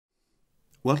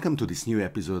Welcome to this new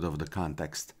episode of The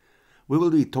Context. We will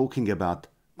be talking about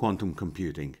quantum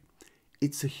computing.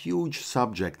 It's a huge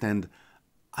subject, and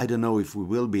I don't know if we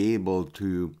will be able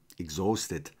to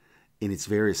exhaust it in its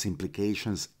various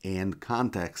implications and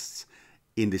contexts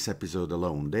in this episode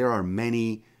alone. There are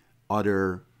many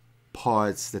other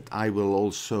parts that I will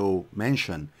also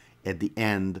mention at the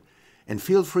end, and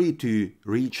feel free to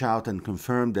reach out and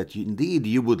confirm that indeed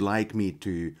you would like me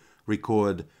to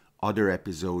record other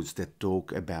episodes that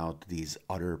talk about these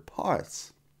other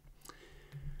parts.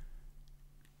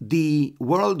 The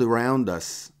world around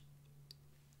us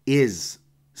is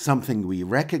something we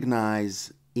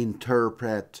recognize,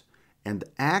 interpret, and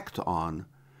act on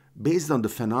based on the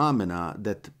phenomena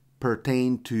that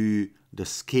pertain to the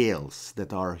scales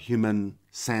that our human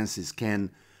senses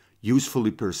can usefully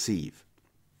perceive.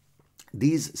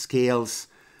 These scales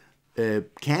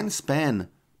can span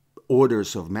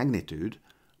orders of magnitude,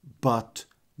 but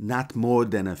not more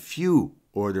than a few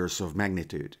orders of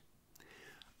magnitude.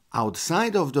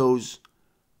 Outside of those,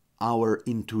 our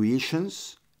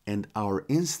intuitions and our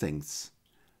instincts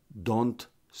don't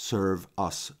serve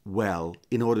us well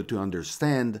in order to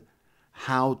understand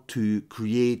how to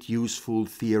create useful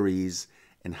theories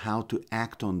and how to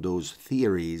act on those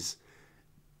theories.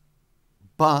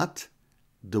 But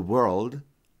the world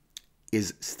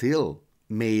is still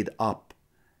made up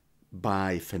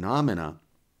by phenomena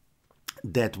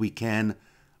that we can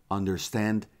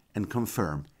understand and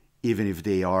confirm, even if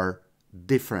they are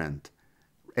different,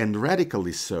 and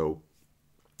radically so,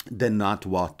 than not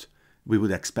what we would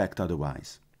expect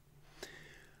otherwise.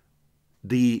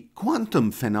 The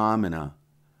quantum phenomena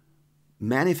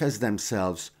manifest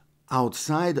themselves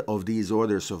outside of these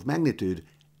orders of magnitude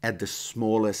at the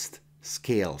smallest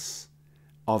scales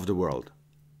of the world.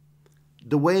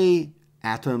 The way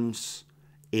atoms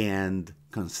and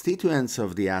constituents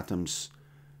of the atoms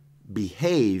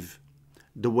behave,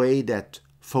 the way that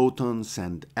photons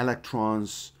and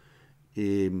electrons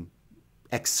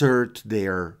exert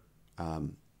their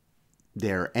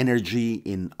energy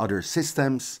in other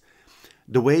systems,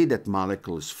 the way that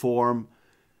molecules form,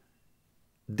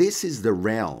 this is the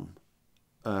realm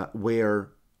where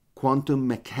quantum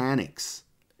mechanics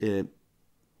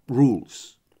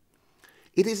rules.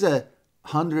 It is a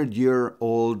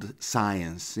 100-year-old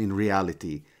science in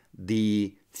reality.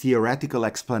 The theoretical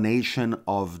explanation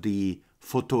of the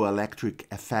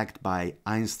photoelectric effect by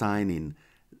Einstein in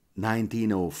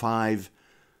 1905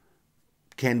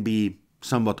 can be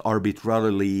somewhat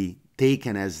arbitrarily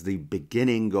taken as the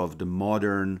beginning of the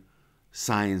modern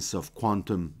science of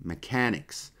quantum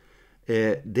mechanics.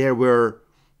 There were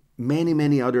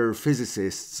many other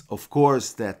physicists, of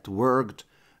course, that worked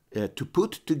to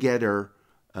put together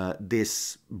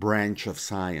this branch of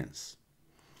science.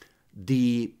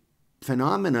 The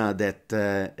phenomena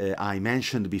that I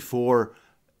mentioned before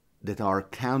that are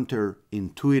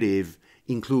counterintuitive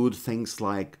include things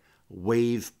like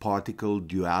wave-particle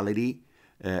duality,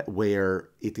 where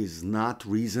it is not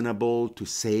reasonable to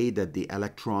say that the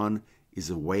electron is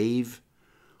a wave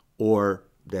or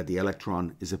that the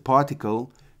electron is a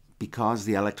particle, because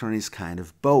the electron is kind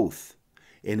of both.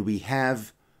 And we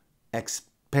have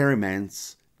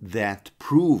experiments that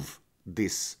prove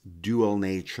this dual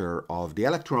nature of the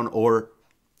electron, or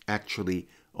actually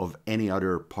of any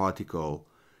other particle,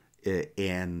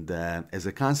 and as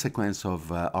a consequence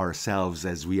of ourselves,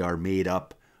 as we are made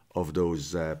up of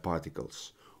those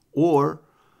particles. Or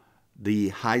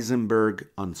the Heisenberg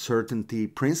uncertainty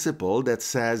principle that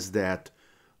says that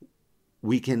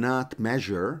we cannot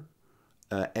measure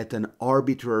at an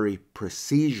arbitrary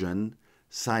precision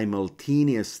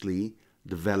simultaneously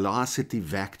the velocity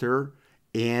vector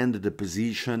and the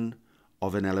position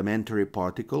of an elementary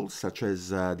particle, such as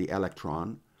the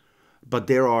electron, but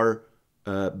there are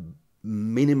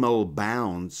minimal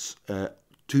bounds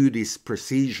to this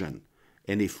precision.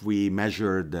 And if we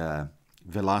measure the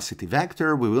velocity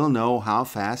vector, we will know how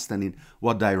fast and in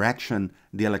what direction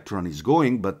the electron is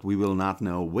going, but we will not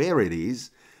know where it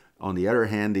is. On the other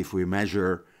hand, if we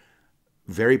measure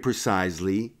very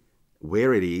precisely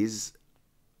where it is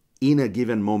in a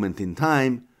given moment in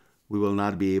time, we will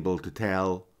not be able to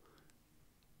tell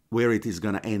where it is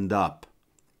going to end up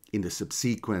in the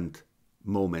subsequent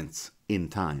moments in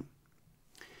time.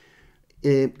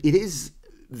 It is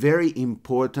very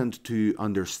important to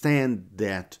understand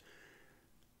that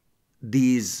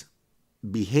these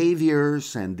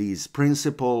behaviors and these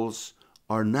principles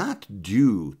are not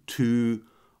due to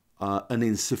an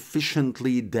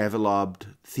insufficiently developed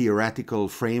theoretical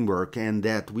framework, and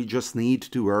that we just need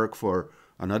to work for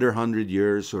another 100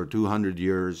 years or 200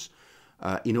 years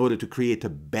in order to create a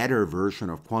better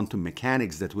version of quantum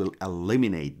mechanics that will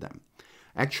eliminate them.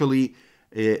 Actually,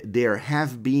 there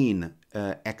have been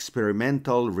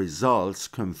experimental results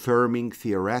confirming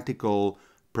theoretical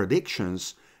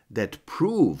predictions that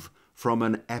prove from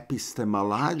an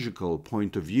epistemological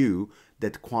point of view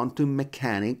that quantum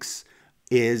mechanics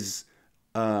is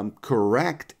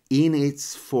correct in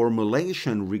its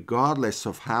formulation, regardless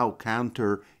of how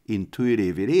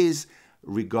counterintuitive it is,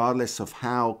 regardless of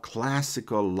how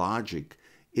classical logic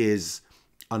is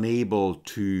unable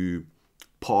to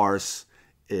parse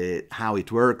how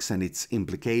it works and its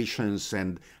implications,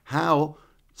 and how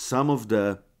some of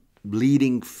the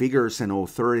leading figures and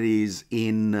authorities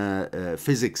in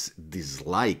physics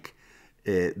dislike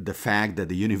the fact that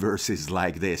the universe is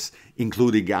like this,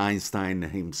 including Einstein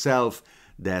himself,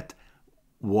 that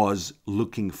was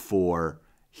looking for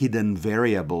hidden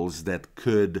variables that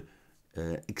could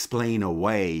explain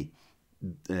away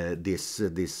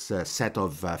this set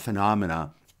of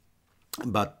phenomena,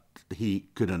 but he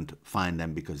couldn't find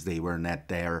them because they were not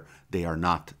there. They are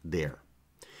not there.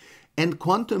 And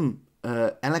quantum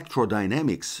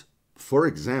electrodynamics, for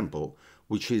example,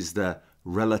 which is the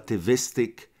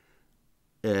relativistic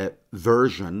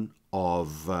version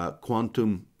of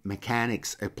quantum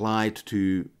mechanics applied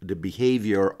to the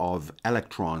behavior of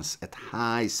electrons at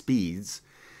high speeds,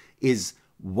 is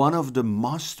one of the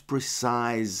most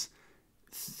precise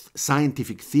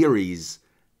scientific theories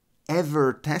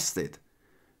ever tested,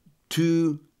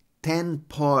 to 10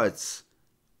 parts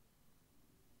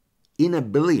in a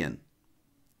billion.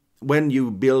 When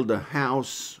you build a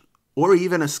house or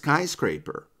even a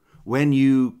skyscraper, when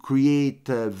you create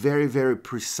very, very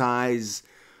precise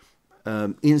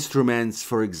instruments,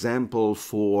 for example,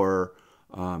 for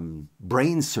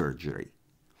brain surgery,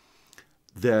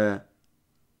 the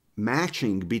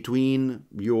matching between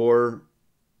your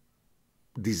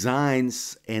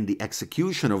designs and the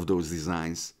execution of those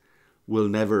designs will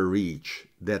never reach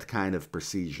that kind of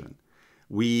precision.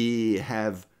 We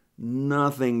have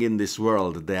nothing in this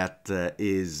world that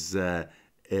is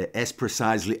as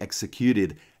precisely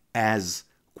executed as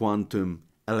quantum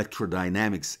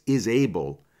electrodynamics is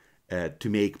able to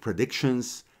make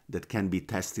predictions that can be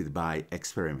tested by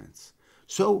experiments.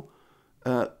 So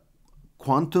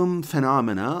quantum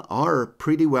phenomena are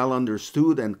pretty well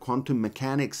understood, and quantum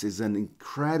mechanics is an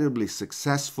incredibly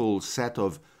successful set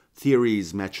of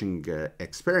theories matching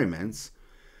experiments.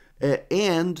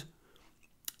 And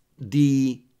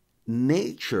the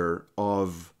nature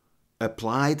of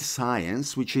applied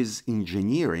science, which is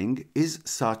engineering, is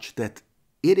such that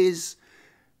it is,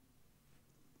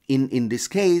 in this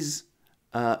case,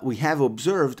 we have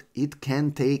observed it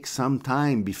can take some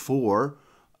time before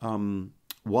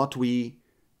what we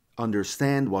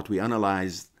understand, what we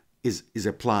analyze, is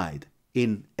applied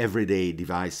in everyday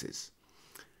devices.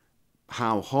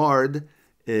 How hard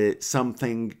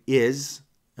something is,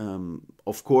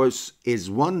 of course, is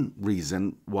one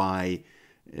reason why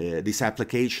this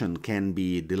application can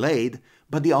be delayed,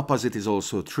 but the opposite is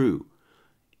also true.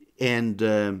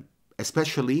 And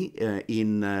especially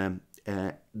in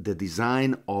the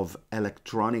design of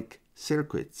electronic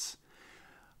circuits,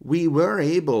 we were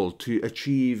able to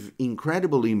achieve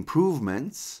incredible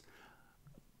improvements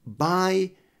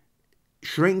by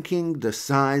shrinking the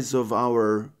size of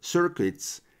our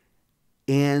circuits,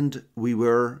 and we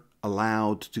were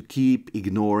allowed to keep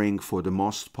ignoring, for the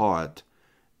most part,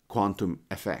 quantum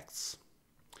effects.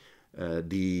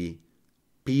 The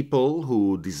people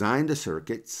who design the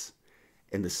circuits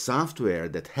and the software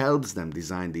that helps them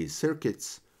design these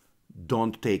circuits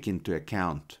don't take into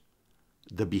account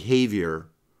the behavior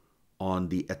on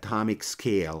the atomic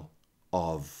scale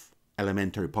of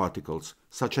elementary particles,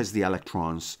 such as the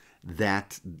electrons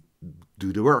that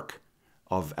do the work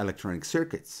of electronic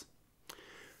circuits.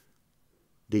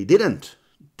 They didn't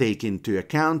take into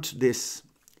account this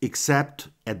except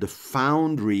at the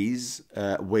foundries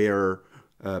where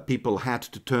people had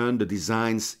to turn the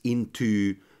designs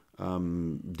into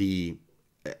the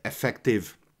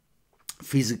effective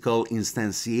physical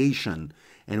instantiation,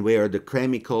 and where the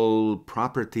chemical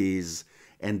properties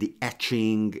and the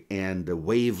etching and the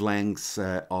wavelengths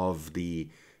of the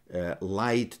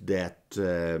light that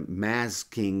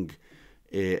masking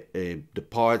the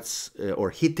parts or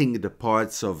hitting the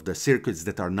parts of the circuits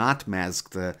that are not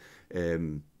masked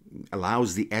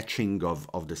allows the etching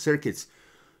of the circuits.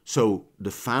 So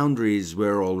the foundries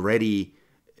were already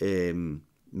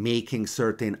making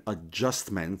certain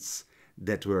adjustments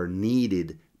that were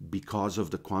needed because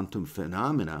of the quantum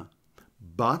phenomena.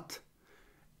 But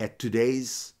at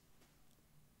today's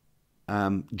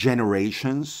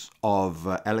generations of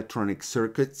electronic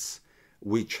circuits,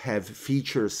 which have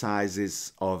feature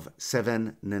sizes of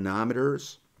 7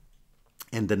 nanometers,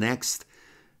 and the next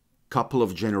couple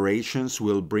of generations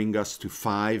will bring us to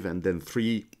 5 and then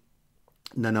 3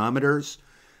 nanometers,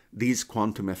 these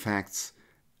quantum effects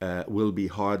will be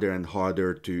harder and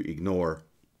harder to ignore.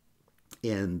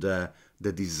 And the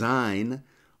design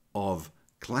of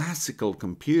classical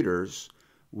computers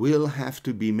will have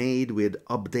to be made with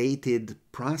updated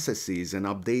processes and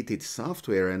updated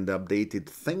software and updated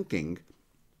thinking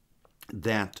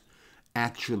that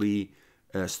actually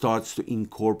starts to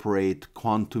incorporate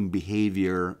quantum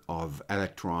behavior of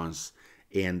electrons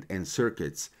and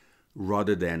circuits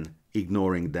rather than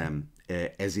ignoring them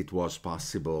as it was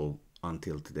possible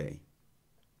until today.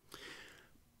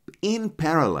 In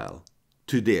parallel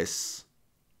to this,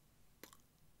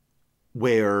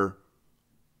 where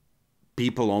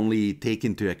people only take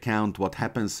into account what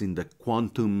happens in the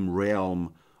quantum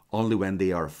realm only when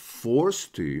they are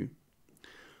forced to,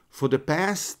 for the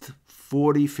past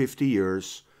 40, 50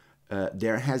 years,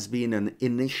 there has been an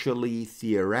initially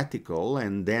theoretical,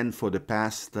 and then for the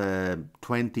past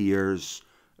 20 years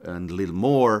and a little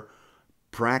more,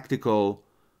 practical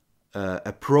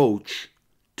approach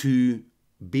to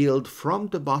build from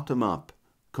the bottom up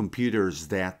computers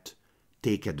that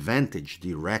take advantage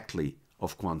directly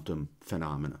of quantum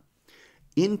phenomena.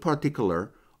 In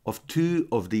particular, of two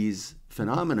of these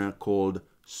phenomena called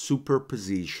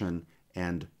superposition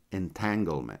and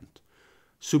entanglement.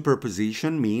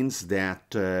 Superposition means that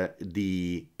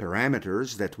the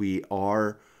parameters that we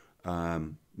are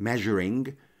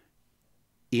measuring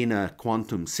in a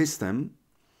quantum system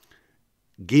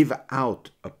give out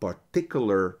a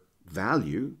particular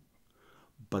value,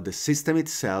 but the system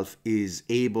itself is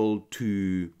able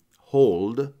to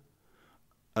hold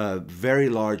a very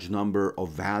large number of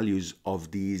values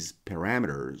of these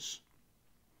parameters.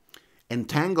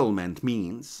 Entanglement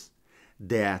means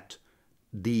that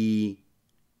the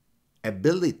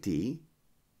ability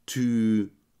to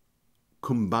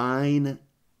combine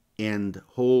and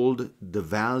hold the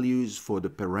values for the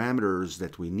parameters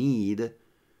that we need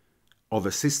of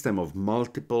a system of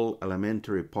multiple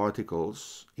elementary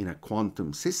particles in a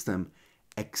quantum system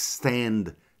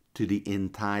extend to the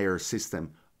entire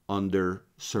system under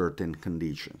certain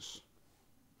conditions.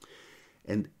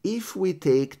 And if we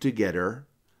take together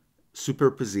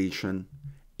superposition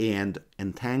and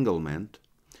entanglement,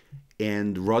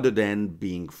 and rather than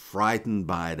being frightened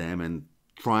by them and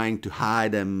trying to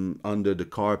hide them under the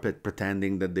carpet,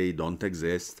 pretending that they don't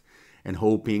exist, and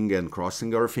hoping and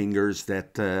crossing our fingers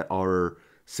that our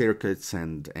circuits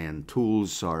and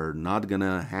tools are not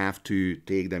gonna have to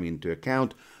take them into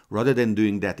account, rather than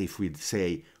doing that, if we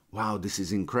say, wow, this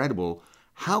is incredible,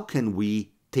 how can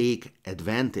we take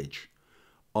advantage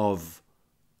of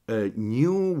a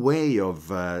new way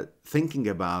of thinking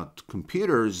about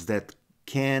computers that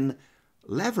can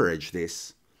leverage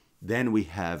this? Then we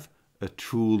have a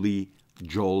truly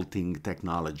jolting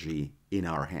technology in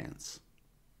our hands.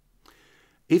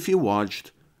 If you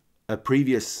watched a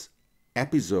previous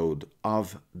episode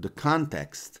of The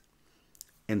Context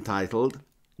entitled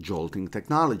Jolting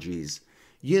Technologies,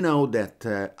 you know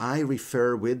that I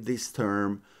refer with this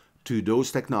term to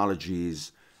those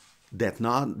technologies that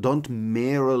don't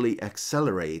merely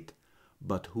accelerate,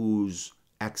 but whose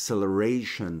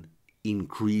acceleration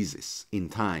increases in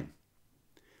time.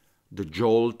 The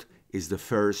jolt is the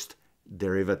first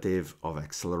derivative of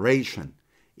acceleration.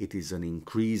 It is an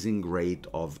increasing rate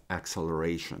of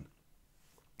acceleration.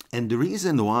 And the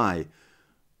reason why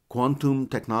quantum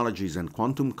technologies and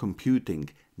quantum computing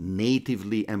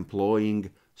natively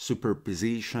employing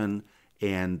superposition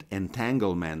and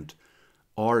entanglement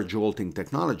are jolting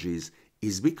technologies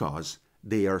is because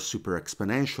they are super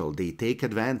exponential. They take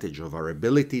advantage of our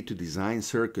ability to design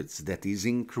circuits that is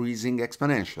increasing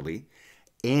exponentially,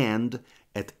 and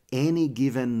at any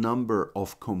given number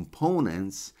of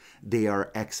components, they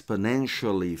are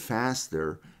exponentially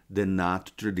faster than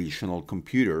not traditional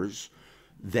computers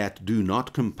that do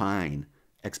not combine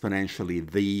exponentially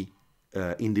the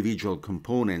individual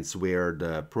components, where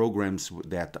the programs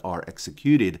that are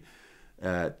executed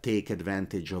take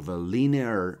advantage of a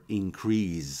linear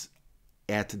increase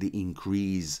at the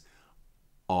increase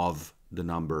of the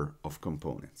number of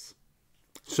components.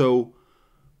 So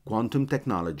quantum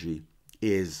technology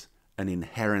is an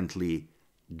inherently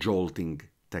jolting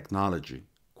technology.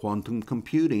 Quantum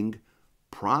computing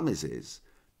promises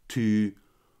to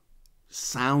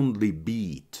soundly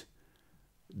beat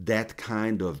that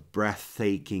kind of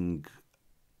breathtaking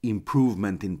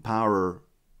improvement in power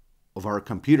of our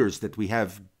computers that we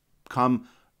have come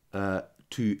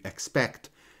to expect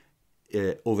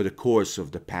over the course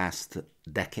of the past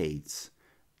decades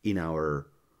in our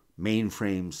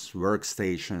mainframes,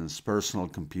 workstations, personal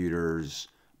computers,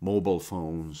 mobile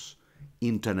phones,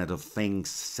 Internet of Things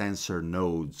sensor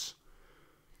nodes.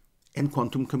 And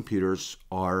quantum computers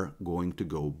are going to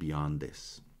go beyond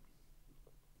this.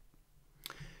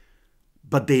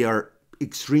 But they are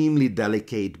extremely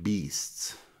delicate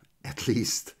beasts, at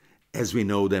least as we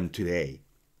know them today.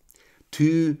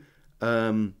 To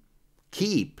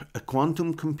keep a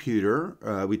quantum computer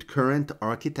with current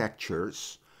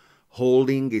architectures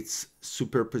holding its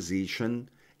superposition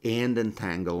and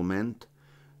entanglement,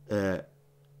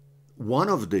 one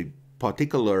of the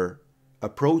particular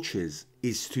approaches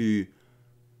is to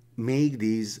make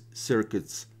these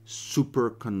circuits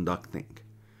superconducting,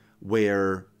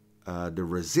 where the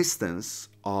resistance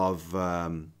of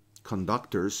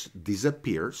conductors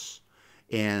disappears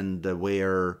and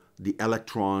where the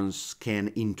electrons can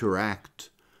interact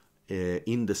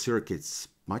in the circuits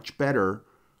much better,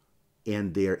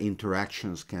 and their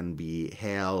interactions can be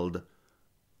held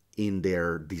in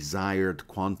their desired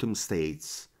quantum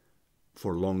states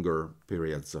for longer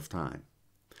periods of time.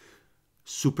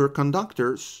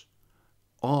 Superconductors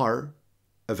are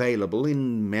available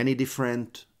in many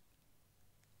different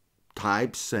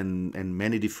types and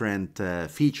many different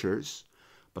features,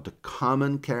 but the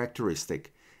common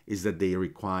characteristic is that they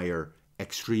require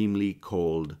extremely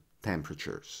cold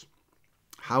temperatures.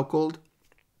 How cold?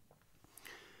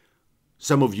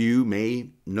 Some of you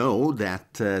may know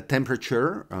that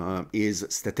temperature is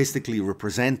statistically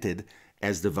represented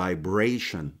as the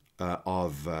vibration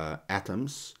of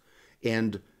atoms,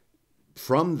 and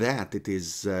from that it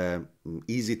is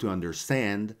easy to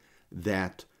understand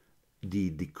that the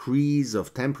decrease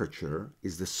of temperature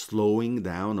is the slowing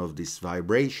down of this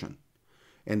vibration.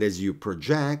 And as you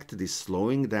project this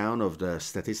slowing down of the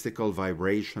statistical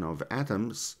vibration of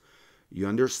atoms, you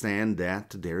understand that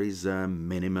there is a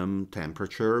minimum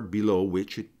temperature below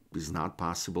which it is not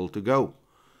possible to go.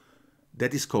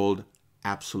 That is called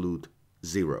absolute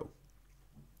zero.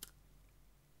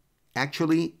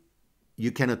 Actually,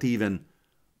 you cannot even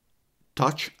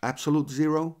touch absolute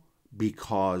zero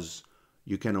because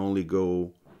you can only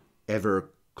go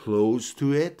ever close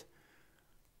to it.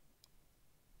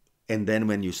 And then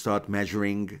when you start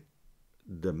measuring,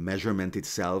 the measurement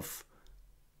itself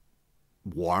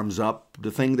warms up the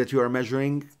thing that you are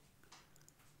measuring.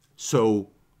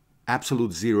 So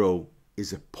absolute zero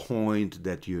is a point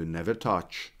that you never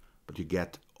touch, but you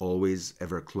get always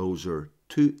ever closer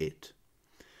to it.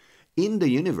 In the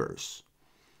universe,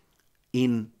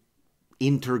 in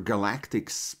intergalactic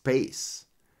space,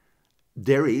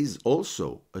 there is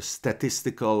also a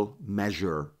statistical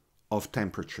measure of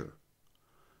temperature.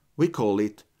 We call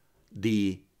it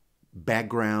the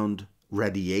background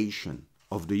radiation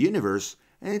of the universe,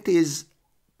 and it is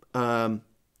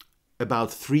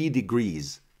about 3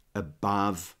 degrees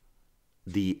above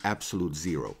the absolute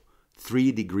zero,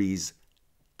 3 degrees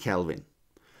Kelvin.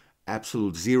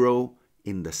 Absolute zero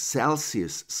in the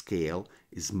Celsius scale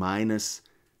is minus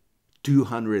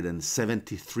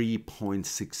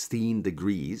 273.16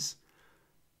 degrees.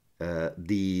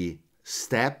 The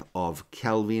step of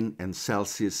Kelvin and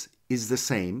Celsius is the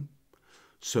same.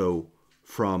 So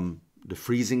from the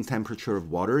freezing temperature of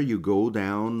water, you go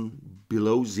down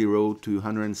below zero to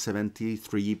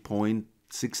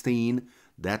 273.16.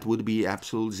 That would be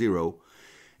absolute zero.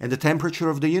 And the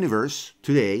temperature of the universe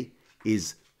today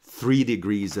is 3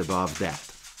 degrees above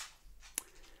that.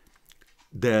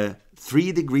 The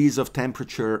 3 degrees of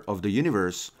temperature of the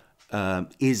universe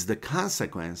is the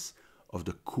consequence of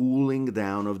the cooling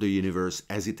down of the universe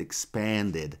as it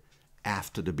expanded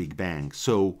after the Big Bang.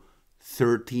 So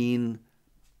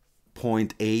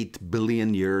 13.8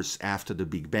 billion years after the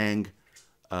Big Bang,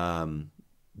 the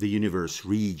universe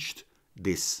reached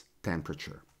this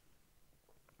temperature.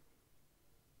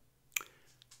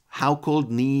 How cold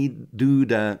do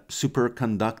the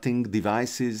superconducting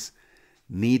devices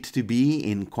need to be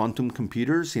in quantum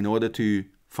computers in order to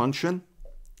function?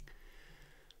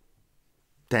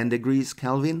 10 degrees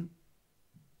Kelvin,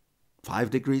 5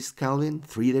 degrees Kelvin,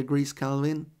 3 degrees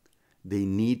Kelvin. They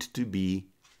need to be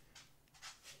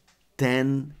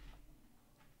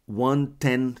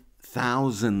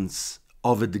 1/10,000ths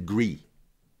of a degree.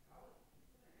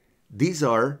 These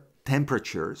are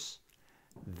temperatures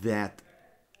that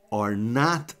are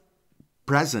not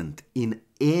present in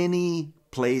any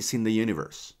place in the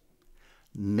universe.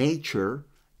 Nature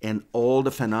and all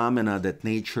the phenomena that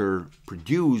nature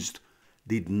produced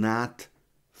did not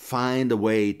find a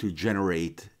way to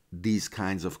generate these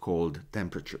kinds of cold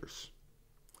temperatures.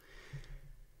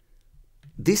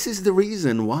 This is the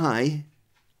reason why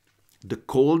the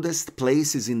coldest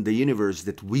places in the universe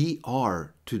that we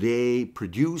are today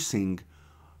producing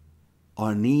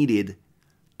are needed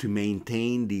to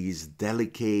maintain these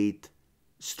delicate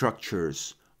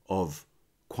structures of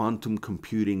quantum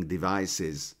computing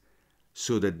devices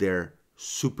so that their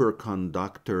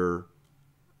superconductor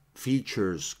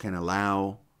features can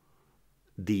allow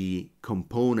the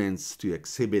components to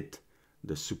exhibit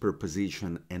the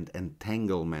superposition and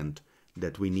entanglement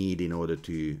that we need in order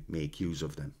to make use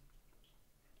of them.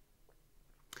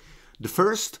 The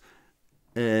first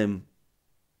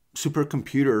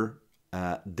supercomputer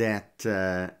that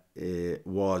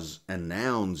was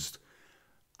announced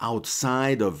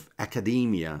outside of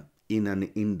academia in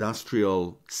an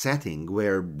industrial setting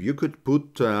where you could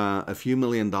put a few $1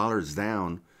 million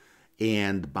down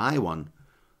and buy one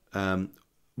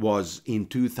was in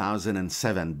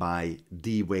 2007 by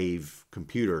D-Wave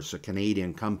Computers, a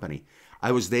Canadian company.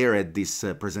 I was there at this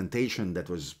presentation that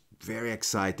was very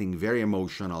exciting, very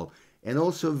emotional, and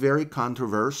also very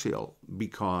controversial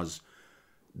because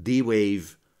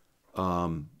D-Wave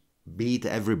beat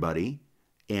everybody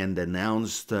and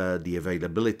announced the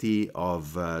availability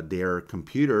of their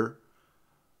computer,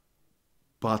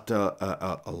 but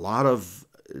a lot of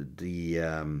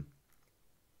the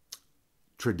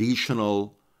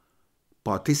traditional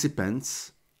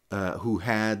participants who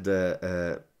had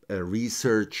a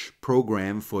research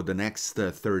program for the next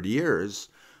 30 years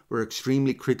were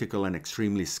extremely critical and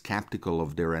extremely skeptical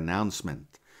of their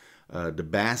announcement. The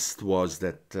best was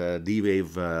that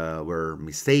D-Wave were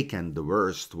mistaken. The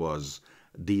worst was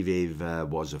D-Wave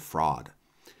was a fraud.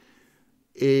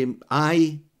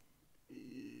 I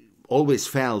always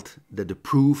felt that the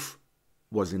proof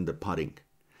was in the pudding.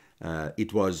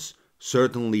 It was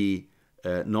certainly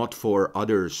not for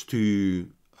others to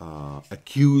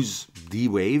accuse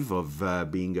D-Wave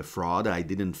of being a fraud. I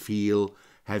didn't feel,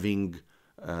 having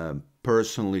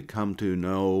personally come to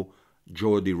know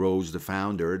Geordie Rose, the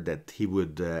founder, that he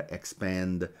would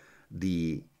expand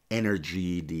the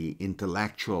energy, the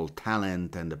intellectual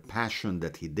talent, and the passion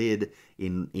that he did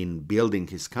in building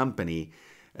his company.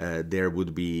 There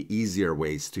would be easier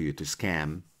ways to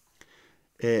scam.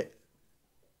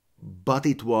 But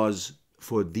it was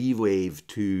for D-Wave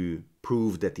to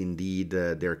prove that indeed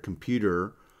their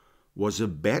computer was a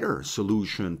better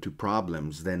solution to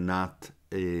problems than not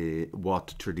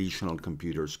what traditional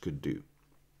computers could do.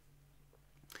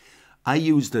 I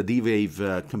used the D-Wave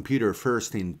computer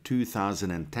first in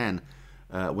 2010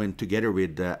 when, together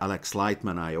with Alex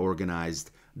Lightman, I organized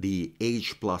the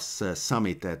H+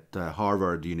 Summit at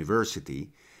Harvard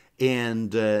University,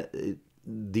 and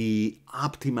the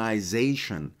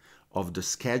optimization of the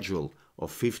schedule of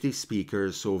 50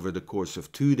 speakers over the course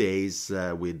of 2 days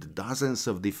with dozens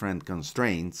of different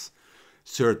constraints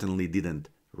certainly didn't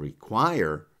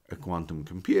require a quantum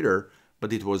computer,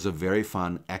 but it was a very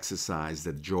fun exercise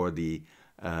that Geordie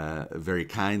very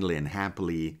kindly and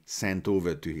happily sent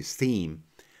over to his team,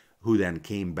 who then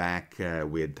came back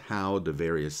with how the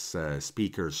various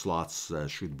speaker slots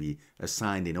should be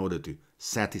assigned in order to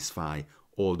satisfy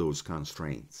all those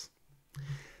constraints.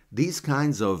 These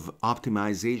kinds of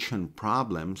optimization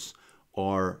problems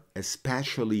are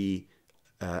especially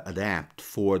adapt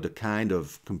for the kind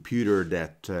of computer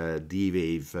that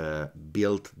D-Wave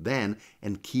built then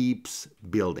and keeps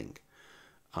building.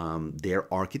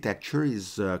 Their architecture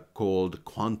is called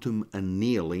quantum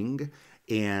annealing,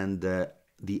 and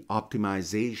the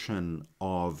optimization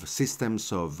of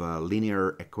systems of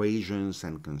linear equations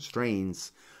and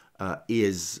constraints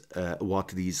is what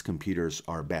these computers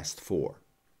are best for.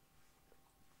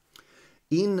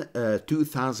 In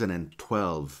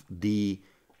 2012, the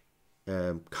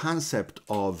concept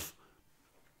of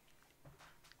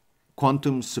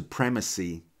quantum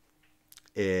supremacy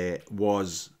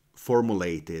was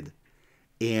formulated,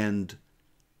 and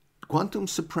quantum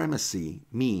supremacy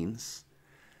means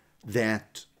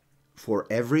that for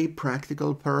every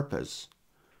practical purpose,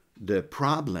 the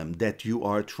problem that you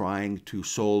are trying to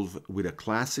solve with a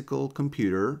classical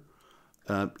computer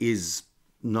is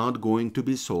not going to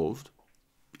be solved.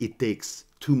 It takes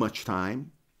too much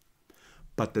time,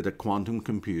 but that a quantum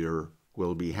computer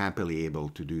will be happily able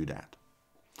to do that.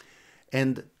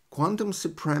 And quantum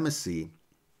supremacy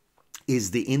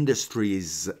is the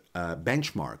industry's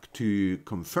benchmark to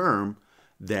confirm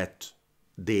that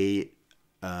they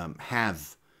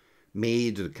have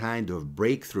made the kind of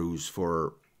breakthroughs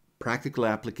for practical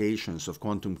applications of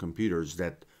quantum computers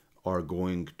that are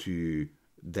going to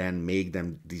then make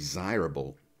them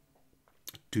desirable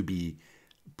to be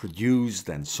produced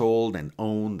and sold and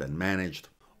owned and managed.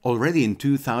 Already in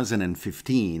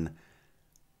 2015,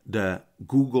 the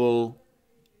Google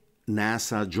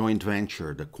NASA joint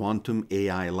venture, the Quantum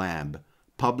AI Lab,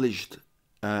 published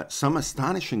some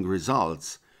astonishing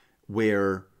results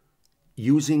where,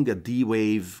 using a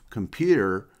D-Wave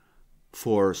computer,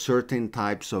 for certain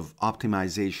types of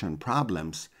optimization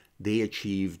problems, they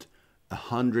achieved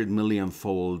 100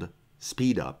 million-fold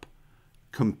speed up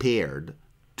compared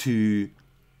to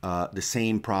the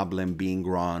same problem being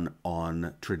run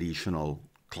on traditional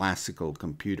classical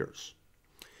computers.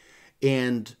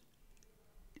 And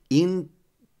in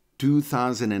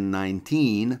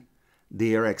 2019,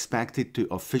 they are expected to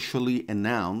officially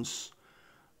announce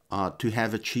to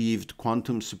have achieved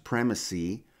quantum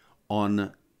supremacy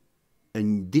on a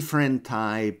different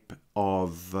type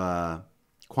of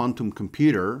quantum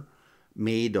computer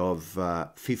made of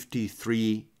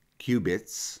 53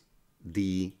 qubits,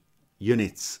 the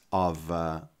units of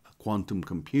quantum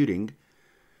computing.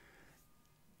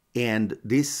 And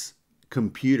this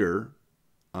computer,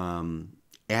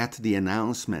 at the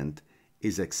announcement,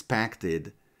 is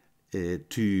expected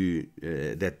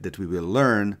that we will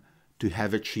learn to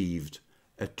have achieved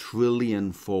a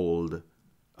trillion-fold,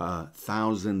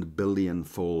 1,000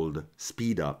 billion-fold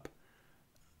speed up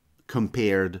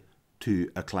compared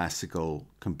to a classical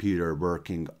computer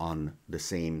working on the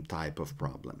same type of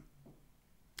problem.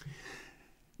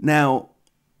 Now,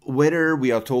 whether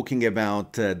we are talking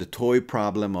about the toy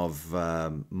problem of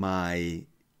my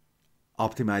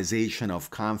optimization of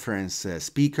conference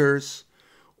speakers,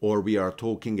 or we are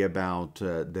talking about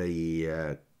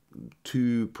the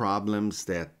two problems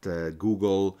that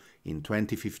Google in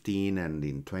 2015 and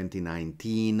in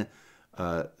 2019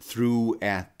 threw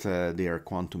at their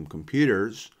quantum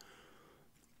computers,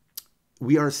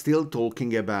 we are still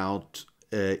talking about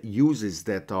uses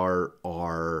that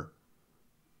are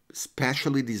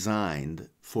specially designed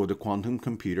for the quantum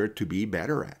computer to be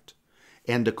better at.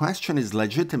 And the question is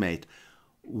legitimate.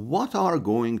 What are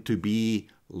going to be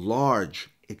large,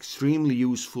 extremely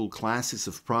useful classes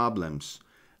of problems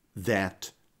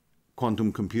that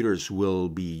quantum computers will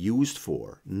be used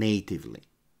for natively?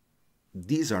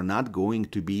 These are not going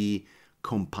to be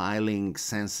compiling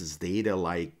census data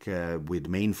like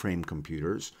with mainframe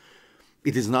computers.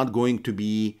 It is not going to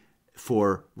be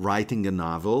for writing a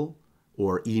novel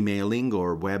or emailing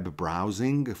or web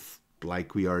browsing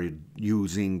like we are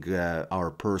using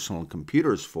our personal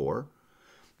computers for.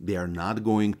 They are not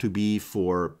going to be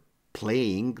for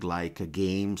playing like a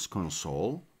games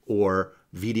console or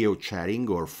video chatting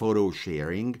or photo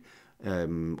sharing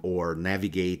or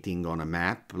navigating on a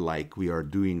map like we are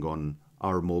doing on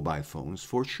our mobile phones,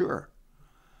 for sure.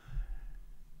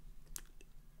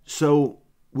 So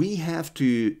we have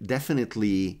to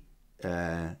definitely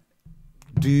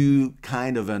do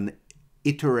kind of an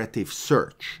iterative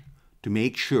search to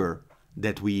make sure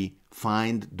that we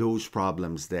find those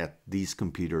problems that these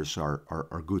computers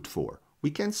are good for.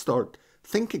 We can start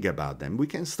thinking about them. We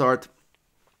can start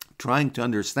trying to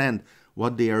understand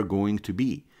what they are going to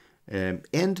be.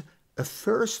 And a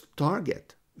first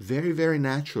target, very, very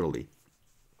naturally,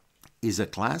 is a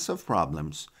class of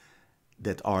problems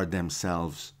that are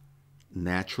themselves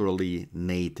naturally,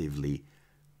 natively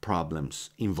problems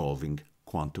involving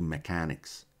quantum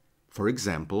mechanics. For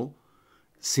example,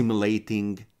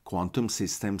 simulating quantum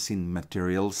systems in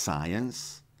material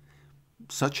science,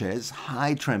 such as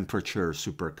high-temperature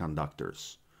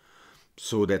superconductors,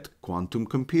 so that quantum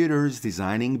computers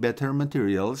designing better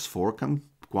materials for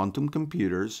quantum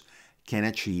computers can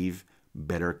achieve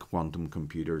better quantum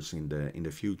computers in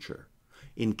the future.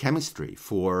 In chemistry,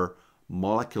 for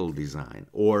molecule design,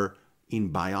 or in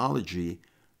biology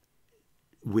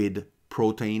with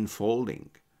protein folding,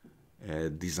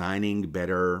 designing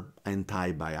better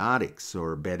antibiotics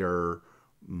or better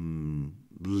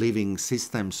living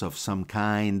systems of some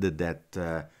kind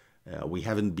that we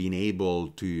haven't been able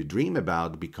to dream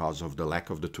about because of the lack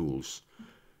of the tools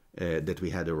that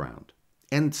we had around.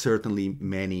 And certainly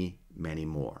many, many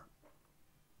more.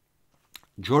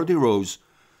 Geordie Rose,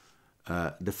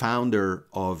 the founder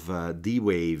of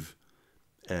D-Wave,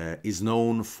 is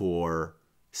known for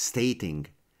stating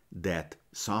that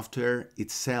software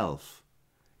itself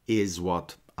is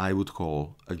what I would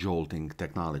call a jolting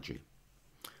technology.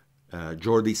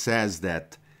 Geordie says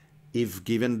that if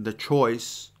given the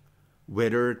choice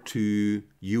whether to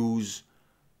use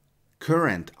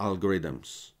current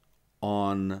algorithms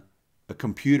on a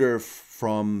computer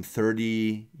from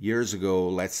 30 years ago,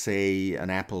 let's say an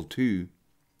Apple II,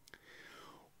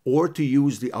 or to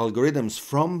use the algorithms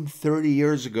from 30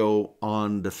 years ago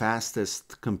on the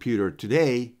fastest computer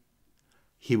today,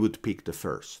 he would pick the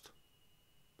first.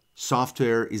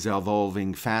 Software is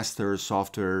evolving faster,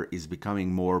 software is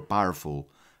becoming more powerful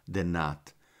than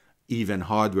not. Even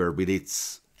hardware with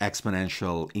its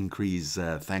exponential increase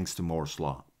thanks to Moore's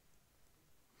law.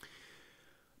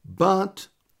 But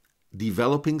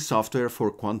developing software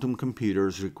for quantum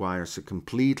computers requires a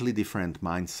completely different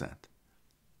mindset.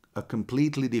 a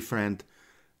completely different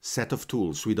set of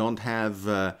tools. We don't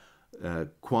have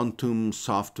quantum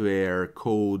software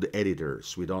code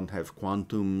editors. We don't have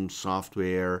quantum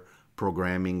software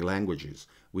programming languages.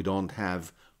 We don't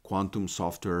have quantum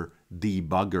software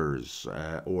debuggers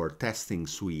or testing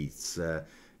suites,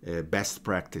 best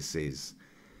practices.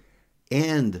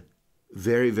 And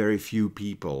very, very few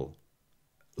people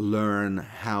learn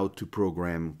how to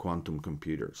program quantum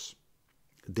computers.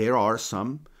 There are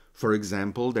some. For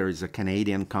example, there is a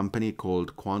Canadian company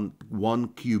called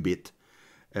 1Qubit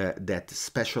that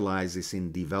specializes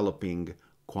in developing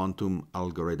quantum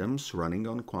algorithms running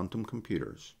on quantum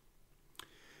computers.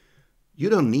 You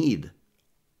don't need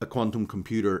a quantum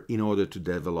computer in order to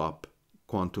develop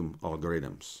quantum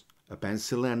algorithms. A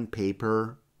pencil and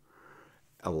paper,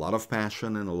 a lot of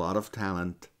passion and a lot of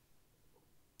talent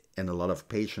and a lot of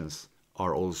patience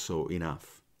are also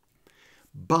enough.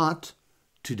 But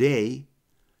today,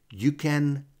 you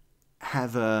can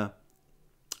have a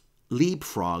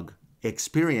leapfrog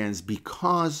experience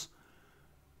because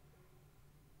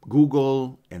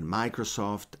Google and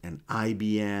Microsoft and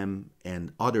IBM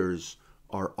and others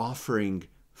are offering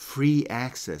free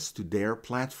access to their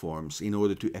platforms in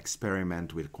order to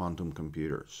experiment with quantum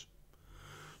computers.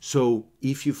 So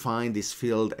if you find this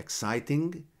field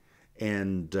exciting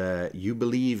and you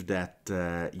believe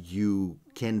that you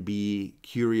can be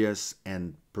curious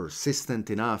and persistent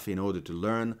enough in order to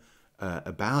learn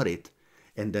about it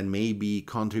and then maybe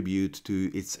contribute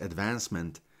to its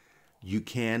advancement, you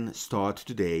can start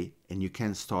today and you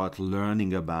can start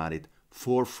learning about it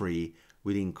for free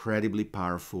with incredibly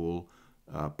powerful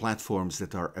platforms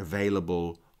that are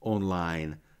available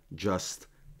online, just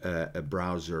a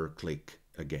browser click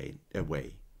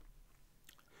away.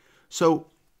 So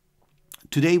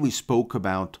today we spoke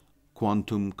about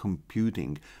quantum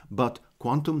computing, but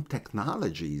quantum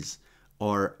technologies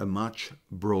are a much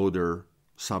broader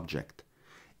subject.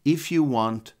 If you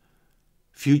want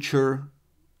future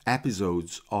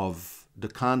episodes of The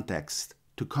Context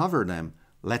to cover them,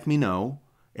 let me know,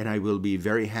 and I will be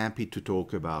very happy to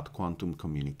talk about quantum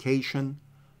communication,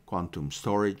 quantum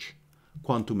storage,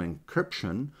 quantum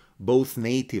encryption, both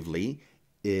natively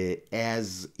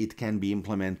as it can be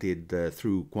implemented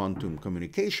through quantum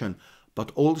communication,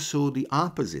 but also the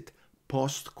opposite,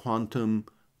 post-quantum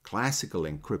classical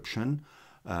encryption,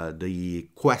 the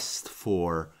quest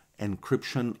for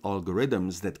encryption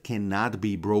algorithms that cannot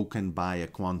be broken by a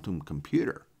quantum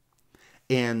computer,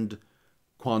 and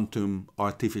quantum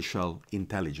artificial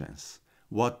intelligence.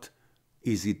 What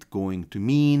is it going to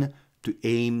mean to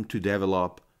aim to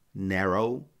develop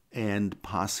narrow and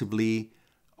possibly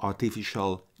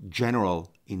artificial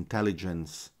general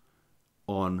intelligence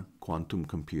on quantum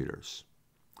computers?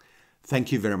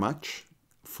 Thank you very much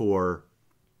for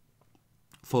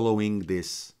following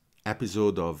this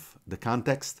episode of The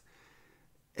Context.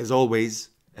 As always,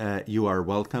 you are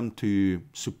welcome to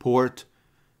support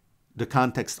The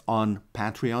Context on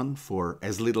Patreon for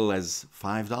as little as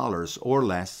 $5 or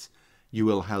less. You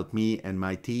will help me and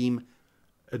my team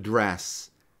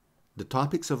address the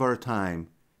topics of our time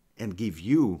and give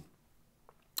you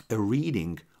a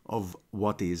reading of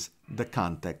what is the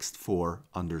context for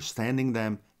understanding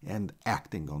them and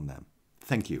acting on them.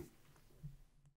 Thank you.